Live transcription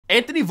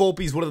Anthony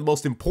Volpe is one of the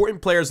most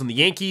important players on the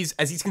Yankees,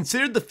 as he's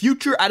considered the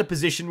future at a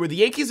position where the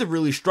Yankees have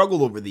really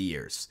struggled over the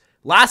years.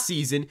 Last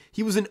season,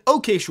 he was an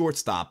okay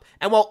shortstop,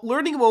 and while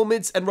learning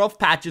moments and rough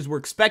patches were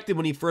expected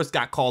when he first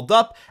got called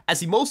up,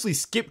 as he mostly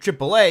skipped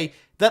AAA,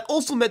 that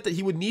also meant that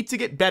he would need to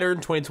get better in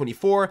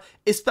 2024,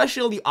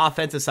 especially on the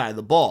offensive side of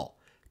the ball.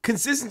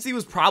 Consistency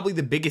was probably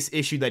the biggest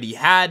issue that he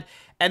had,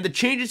 and the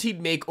changes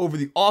he'd make over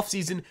the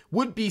offseason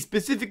would be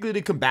specifically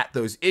to combat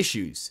those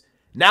issues.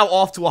 Now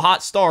off to a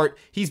hot start,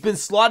 he's been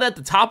slotted at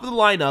the top of the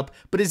lineup,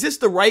 but is this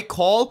the right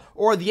call,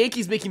 or are the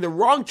Yankees making the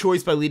wrong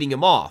choice by leading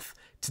him off?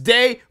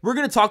 Today, we're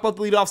going to talk about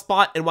the leadoff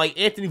spot and why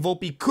Anthony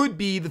Volpe could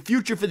be the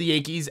future for the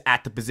Yankees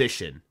at the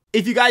position.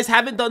 If you guys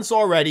haven't done so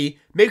already,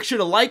 make sure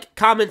to like,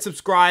 comment,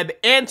 subscribe,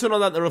 and turn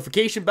on that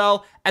notification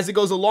bell, as it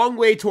goes a long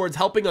way towards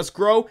helping us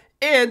grow,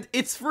 and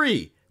it's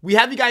free. We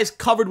have you guys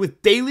covered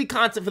with daily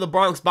content for the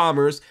Bronx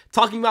Bombers,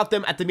 talking about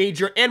them at the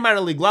major and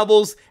minor league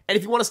levels, and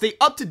if you want to stay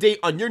up to date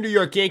on your New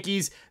York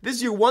Yankees, this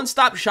is your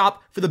one-stop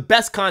shop for the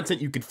best content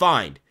you can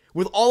find.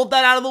 With all of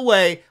that out of the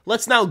way,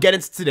 let's now get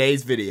into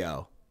today's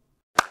video.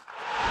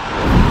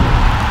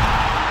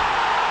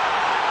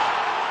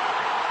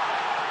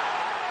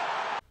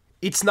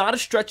 It's not a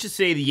stretch to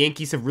say the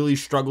Yankees have really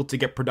struggled to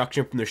get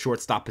production from their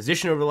shortstop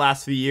position over the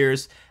last few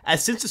years,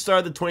 as since the start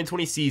of the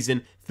 2020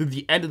 season through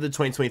the end of the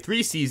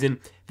 2023 season,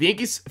 the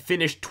Yankees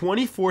finished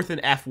 24th in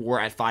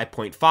F-WAR at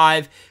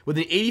 5.5 with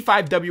an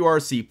 85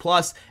 WRC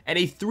plus and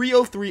a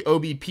 303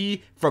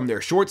 OBP from their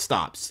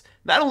shortstops.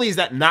 Not only is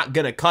that not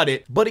going to cut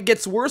it, but it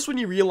gets worse when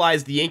you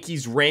realize the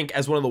Yankees rank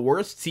as one of the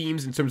worst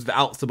teams in terms of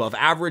outs above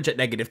average at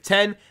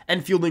 -10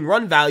 and fielding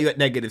run value at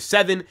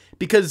 -7,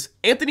 because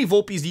Anthony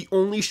Volpe is the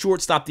only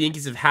shortstop the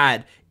Yankees have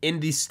had in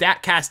the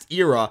StatCast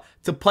era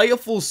to play a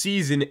full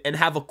season and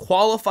have a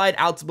qualified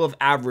outs above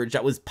average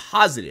that was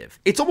positive.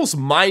 It's almost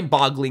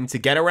mind-boggling to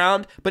get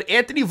around, but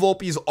Anthony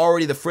Volpe is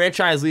already the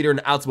franchise leader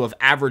in outs above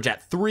average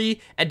at 3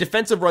 and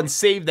defensive runs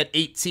saved at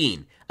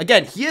 18.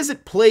 Again, he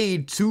hasn't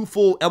played 2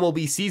 full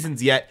MLB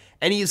seasons yet,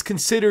 and he is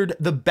considered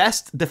the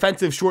best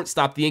defensive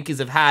shortstop the Yankees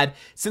have had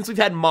since we've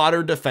had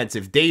modern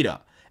defensive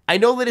data. I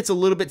know that it's a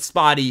little bit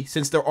spotty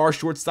since there are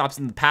shortstops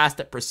in the past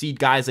that precede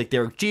guys like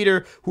Derek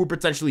Jeter, who are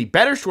potentially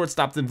better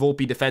shortstops than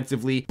Volpe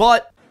defensively,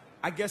 but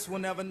I guess we'll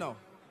never know.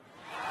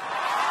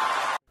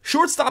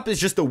 Shortstop is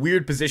just a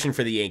weird position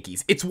for the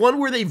Yankees. It's one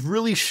where they've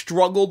really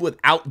struggled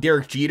without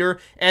Derek Jeter.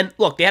 And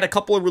look, they had a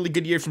couple of really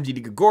good years from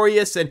Didi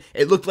Gregorius, and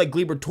it looked like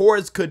Gleyber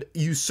Torres could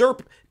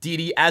usurp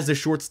Didi as a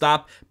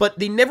shortstop, but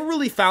they never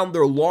really found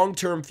their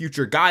long-term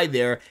future guy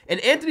there, and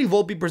Anthony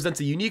Volpe presents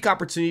a unique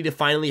opportunity to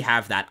finally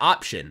have that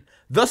option.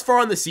 Thus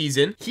far in the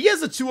season, he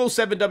has a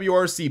 207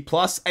 WRC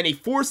plus and a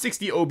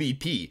 460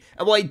 OBP,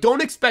 and while I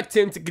don't expect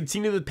him to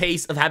continue the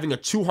pace of having a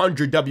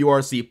 200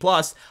 WRC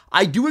plus,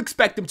 I do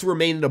expect him to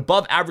remain an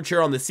above average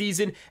here on the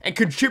season and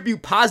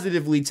contribute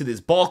positively to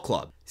this ball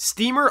club.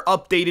 Steamer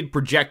updated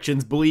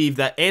projections believe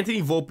that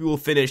Anthony Volpe will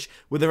finish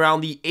with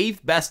around the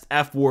 8th best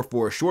F-WAR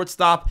for a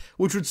shortstop,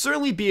 which would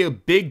certainly be a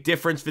big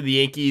difference for the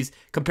Yankees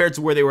compared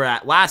to where they were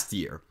at last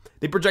year.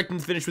 They project him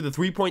to finish with a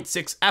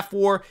 3.6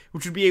 F-WAR,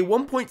 which would be a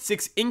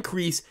 1.6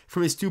 increase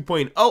from his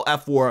 2.0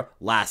 F-WAR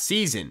last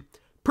season.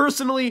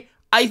 Personally,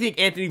 I think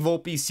Anthony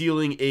Volpe's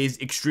ceiling is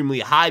extremely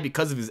high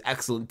because of his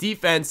excellent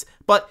defense,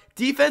 but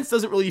defense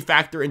doesn't really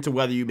factor into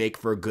whether you make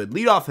for a good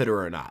leadoff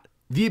hitter or not.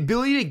 The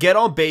ability to get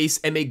on base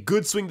and make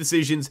good swing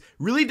decisions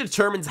really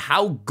determines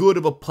how good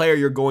of a player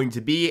you're going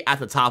to be at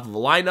the top of a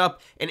lineup,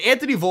 and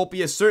Anthony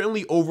Volpe has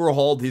certainly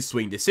overhauled his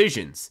swing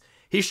decisions.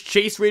 His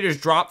chase rate has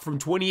dropped from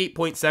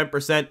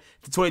 28.7%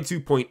 to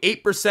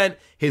 22.8%.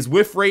 His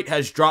whiff rate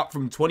has dropped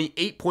from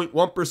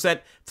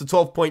 28.1% to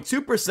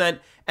 12.2%.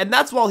 And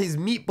that's while his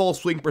meatball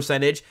swing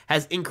percentage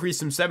has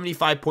increased from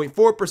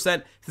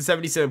 75.4% to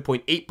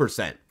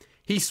 77.8%.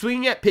 He's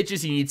swinging at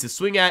pitches he needs to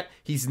swing at.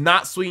 He's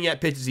not swinging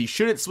at pitches he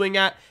shouldn't swing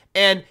at.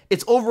 And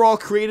it's overall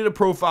created a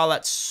profile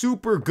that's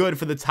super good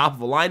for the top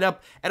of a lineup.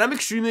 And I'm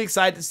extremely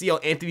excited to see how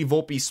Anthony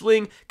Volpe's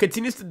swing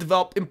continues to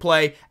develop and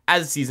play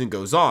as the season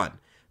goes on.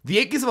 The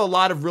Yankees have a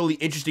lot of really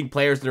interesting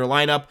players in their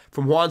lineup,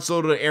 from Juan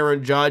Soto to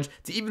Aaron Judge,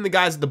 to even the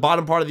guys at the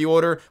bottom part of the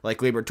order, like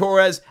Gleyber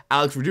Torres,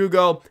 Alex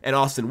Verdugo, and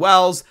Austin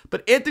Wells,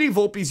 but Anthony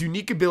Volpe's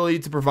unique ability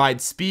to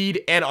provide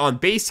speed and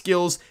on-base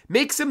skills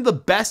makes him the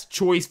best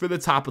choice for the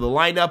top of the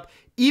lineup,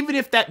 even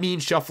if that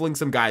means shuffling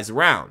some guys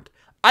around.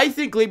 I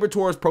think Gleyber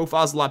Torres'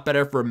 profile is a lot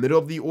better for a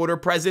middle-of-the-order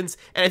presence,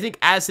 and I think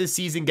as his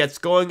season gets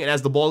going and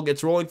as the ball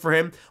gets rolling for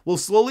him, we'll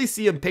slowly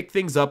see him pick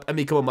things up and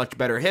become a much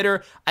better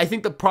hitter. I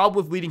think the problem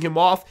with leading him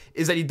off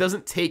is that he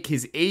doesn't take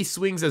his A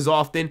swings as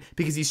often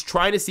because he's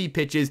trying to see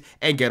pitches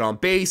and get on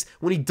base,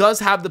 when he does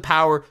have the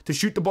power to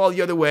shoot the ball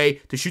the other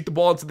way, to shoot the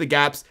ball into the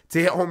gaps, to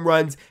hit home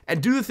runs,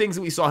 and do the things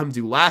that we saw him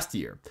do last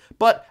year.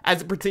 But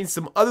as it pertains to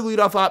some other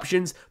leadoff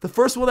options, the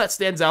first one that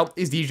stands out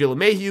is DJ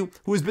LeMahieu,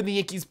 who has been the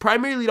Yankees'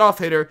 primary leadoff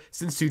hitter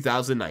since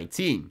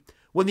 2019.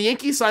 When the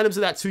Yankees signed him to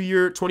that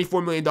 2-year,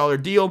 $24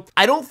 million deal,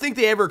 I don't think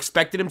they ever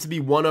expected him to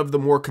be one of the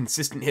more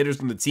consistent hitters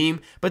on the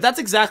team, but that's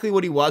exactly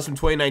what he was from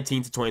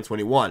 2019 to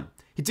 2021.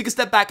 He took a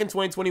step back in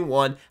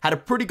 2021, had a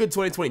pretty good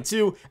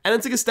 2022, and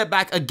then took a step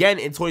back again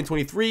in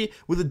 2023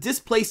 with a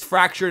displaced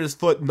fracture in his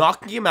foot,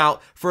 knocking him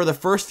out for the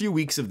first few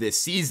weeks of this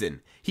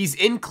season. He's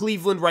in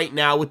Cleveland right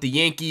now with the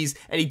Yankees,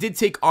 and he did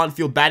take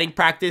on-field batting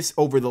practice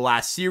over the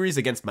last series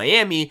against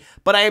Miami,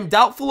 but I am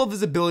doubtful of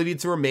his ability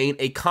to remain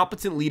a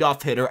competent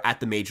leadoff hitter at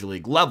the major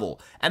league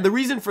level. And the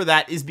reason for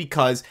that is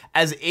because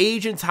as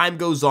age and time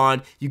goes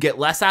on, you get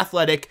less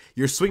athletic,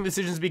 your swing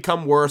decisions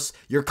become worse,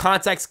 your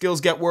contact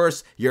skills get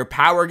worse, your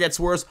power gets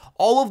worse.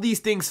 All of these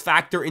things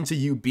factor into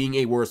you being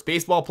a worse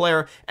baseball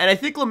player, and I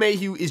think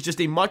LeMahieu is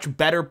just a much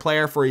better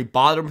player for a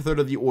bottom third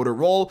of the order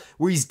role,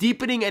 where he's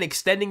deepening and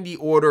extending the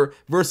order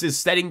versus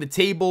setting the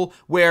table,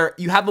 where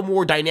you have a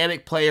more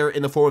dynamic player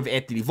in the form of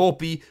Anthony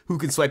Volpe who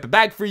can swipe a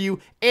bag for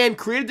you and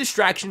create a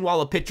distraction while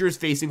a pitcher is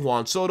facing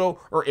Juan Soto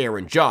or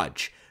Aaron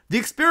Judge. The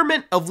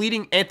experiment of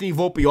leading Anthony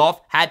Volpe off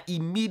had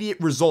immediate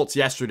results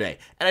yesterday,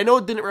 and I know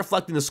it didn't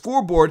reflect in the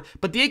scoreboard,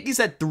 but the Yankees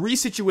had 3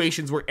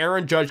 situations where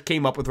Aaron Judge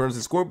came up with runners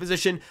in scoring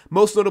position,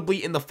 most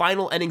notably in the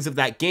final innings of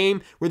that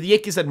game, where the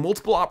Yankees had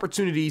multiple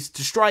opportunities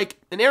to strike,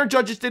 and Aaron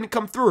Judge just didn't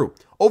come through.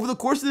 Over the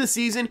course of the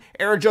season,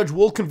 Aaron Judge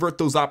will convert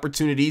those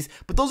opportunities,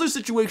 but those are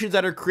situations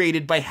that are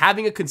created by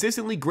having a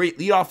consistently great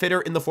leadoff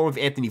hitter in the form of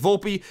Anthony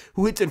Volpe,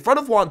 who hits in front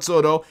of Juan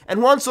Soto,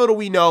 and Juan Soto,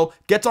 we know,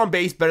 gets on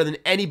base better than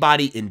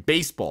anybody in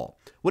baseball.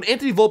 What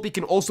Anthony Volpe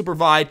can also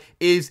provide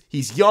is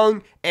he's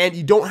young and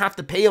you don't have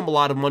to pay him a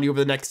lot of money over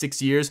the next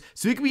 6 years,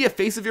 so he can be a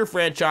face of your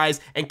franchise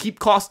and keep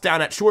costs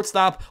down at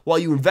shortstop while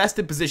you invest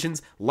in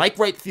positions like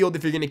right field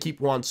if you're going to keep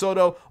Juan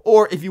Soto,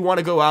 or if you want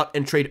to go out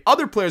and trade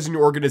other players in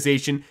your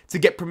organization to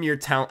get premier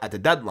talent at the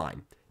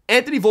deadline.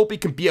 Anthony Volpe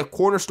can be a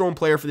cornerstone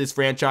player for this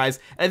franchise,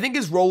 and I think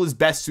his role is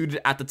best suited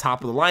at the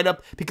top of the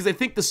lineup because I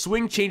think the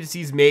swing changes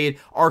he's made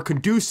are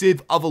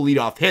conducive of a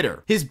leadoff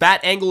hitter. His bat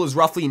angle is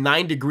roughly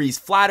 9 degrees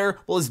flatter,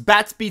 while his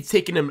bat speed's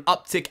taken him an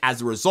uptick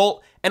as a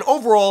result, and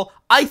overall,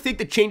 I think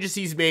the changes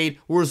he's made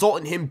will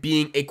result in him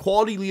being a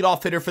quality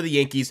leadoff hitter for the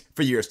Yankees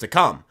for years to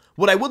come.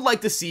 What I would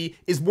like to see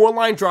is more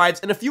line drives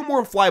and a few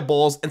more fly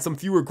balls and some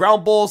fewer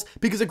ground balls,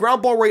 because a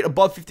ground ball rate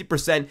above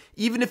 50%,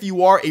 even if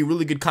you are a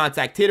really good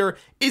contact hitter,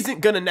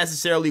 isn't going to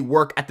necessarily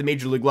work at the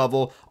major league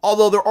level,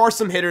 although there are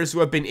some hitters who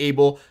have been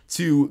able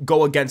to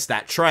go against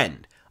that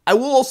trend. I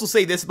will also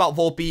say this about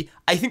Volpe.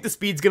 I think the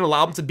speed's going to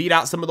allow him to beat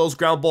out some of those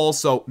ground balls,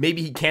 so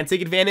maybe he can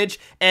take advantage,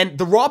 and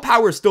the raw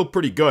power is still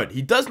pretty good.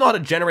 He does know how to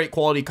generate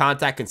quality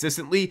contact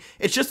consistently.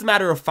 It's just a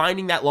matter of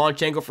finding that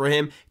launch angle for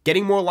him,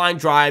 getting more line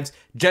drives,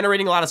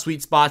 generating a lot of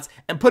sweet spots,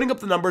 and putting up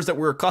the numbers that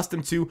we're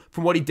accustomed to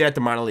from what he did at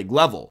the minor league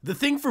level. The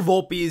thing for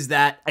Volpe is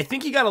that I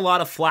think he got a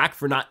lot of flack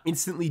for not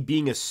instantly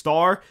being a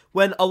star,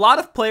 when a lot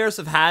of players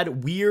have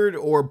had weird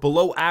or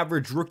below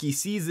average rookie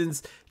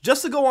seasons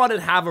just to go on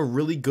and have a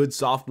really good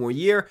sophomore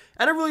year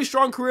and a really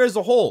strong career as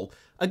a whole.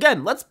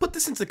 Again, let's put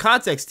this into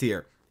context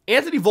here.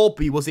 Anthony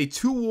Volpe was a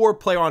 2-WAR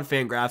player on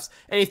Fangraphs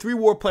and a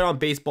 3-WAR player on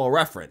Baseball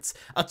Reference.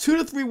 A 2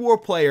 to 3-WAR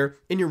player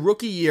in your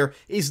rookie year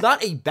is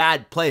not a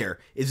bad player.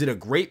 Is it a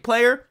great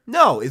player?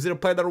 No. Is it a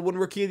player that will win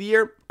Rookie of the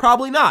Year?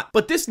 Probably not.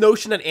 But this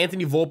notion that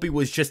Anthony Volpe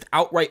was just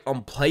outright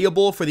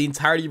unplayable for the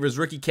entirety of his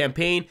rookie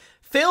campaign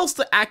fails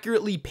to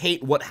accurately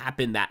paint what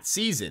happened that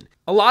season.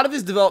 A lot of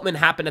his development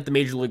happened at the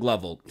major league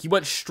level. He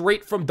went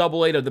straight from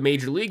AA to the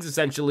major leagues,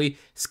 essentially,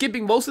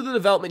 skipping most of the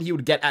development he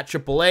would get at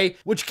AAA,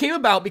 which came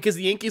about because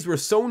the Yankees were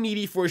so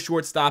needy for a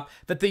shortstop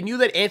that they knew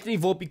that Anthony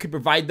Volpe could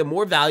provide them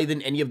more value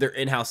than any of their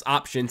in-house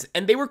options,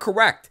 and they were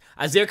correct.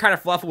 Isaiah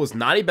Kiner-Falefa was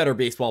not a better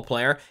baseball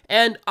player,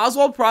 and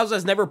Oswald Peraza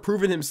has never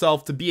proven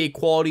himself to be a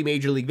quality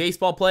Major League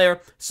Baseball player,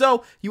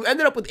 so you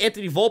ended up with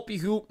Anthony Volpe,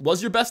 who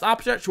was your best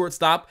option at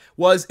shortstop,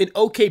 was an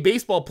okay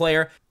baseball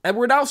player, and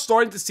we're now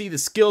starting to see the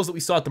skills that we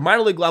saw at the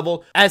minor league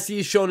level, as he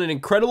has shown an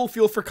incredible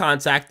feel for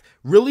contact,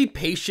 really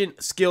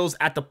patient skills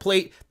at the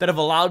plate that have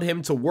allowed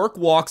him to work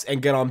walks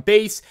and get on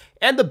base,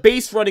 and the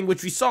base running,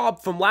 which we saw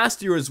from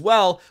last year as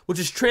well, which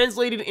is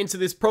translated into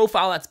this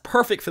profile that's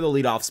perfect for the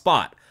leadoff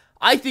spot.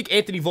 I think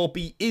Anthony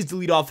Volpe is the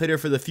leadoff hitter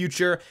for the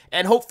future,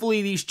 and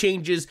hopefully these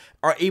changes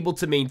are able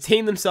to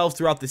maintain themselves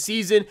throughout the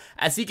season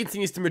as he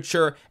continues to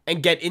mature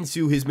and get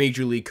into his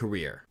major league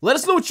career. Let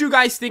us know what you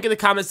guys think in the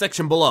comment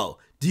section below.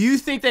 Do you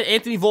think that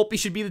Anthony Volpe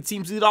should be the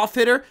team's leadoff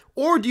hitter,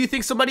 or do you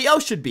think somebody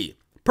else should be?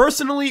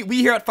 Personally, we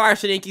here at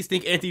Fireside Yankees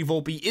think Anthony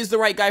Volpe is the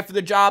right guy for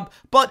the job,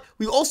 but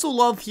we also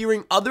love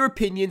hearing other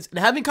opinions and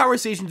having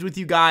conversations with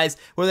you guys,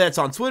 whether that's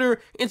on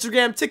Twitter,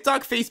 Instagram,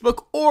 TikTok,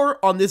 Facebook,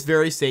 or on this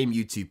very same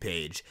YouTube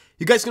page.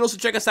 You guys can also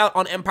check us out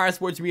on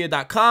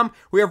EmpireSportsMedia.com.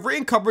 We have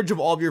written coverage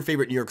of all of your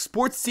favorite New York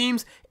sports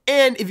teams.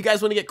 And if you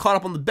guys want to get caught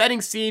up on the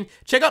betting scene,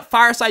 check out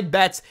Fireside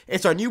Bets.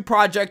 It's our new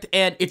project,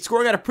 and it's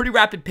growing at a pretty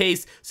rapid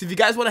pace. So if you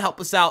guys want to help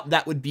us out,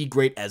 that would be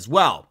great as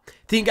well.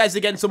 Thank you guys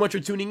again so much for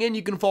tuning in.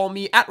 You can follow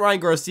me at Ryan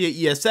Garcia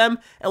ESM, and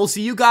we'll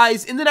see you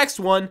guys in the next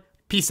one.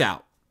 Peace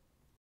out.